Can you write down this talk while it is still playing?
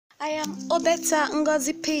I am Obeta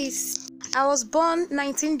Ngozi Peace. I was born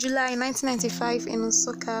 19 July 1995 in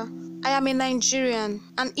Nsukka. I am a Nigerian,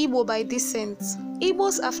 an Igbo by descent.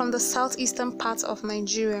 Igbos are from the southeastern part of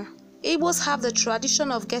Nigeria. Igbos have the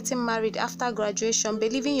tradition of getting married after graduation,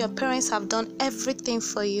 believing your parents have done everything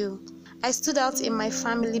for you. I stood out in my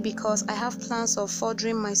family because I have plans of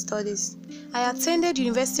furthering my studies. I attended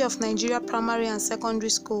University of Nigeria primary and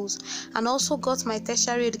secondary schools and also got my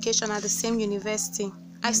tertiary education at the same university.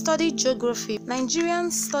 I studied geography.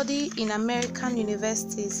 Nigerians study in American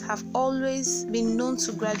universities have always been known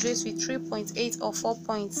to graduate with 3.8 or 4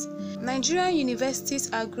 points. Nigerian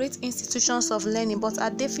universities are great institutions of learning but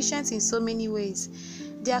are deficient in so many ways.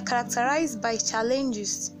 They are characterized by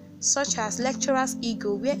challenges such as lecturer's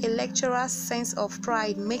ego, where a lecturer's sense of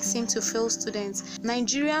pride makes him to fail students.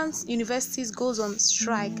 Nigerian universities goes on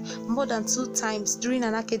strike more than 2 times during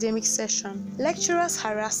an academic session. Lecturers'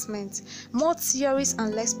 harassment, more theories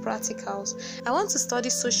and less practicals. I want to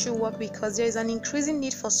study social work because there is an increasing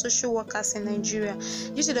need for social workers in Nigeria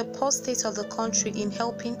due to the poor state of the country in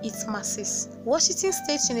helping its masses. Washington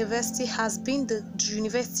State University has been the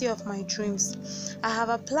university of my dreams. I have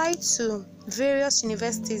applied to various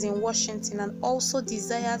universities in Washington and also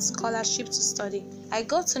desired scholarship to study. I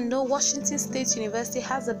got to know Washington State University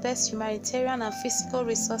has the best humanitarian and physical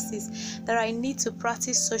resources that I need to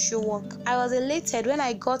practice social work. I was elated when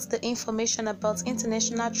I got the information about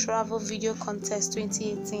International Travel Video Contest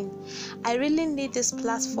 2018. I really need this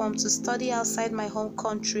platform to study outside my home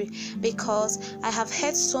country because I have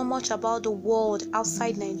heard so much about the world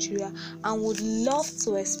outside Nigeria and would love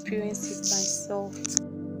to experience it myself.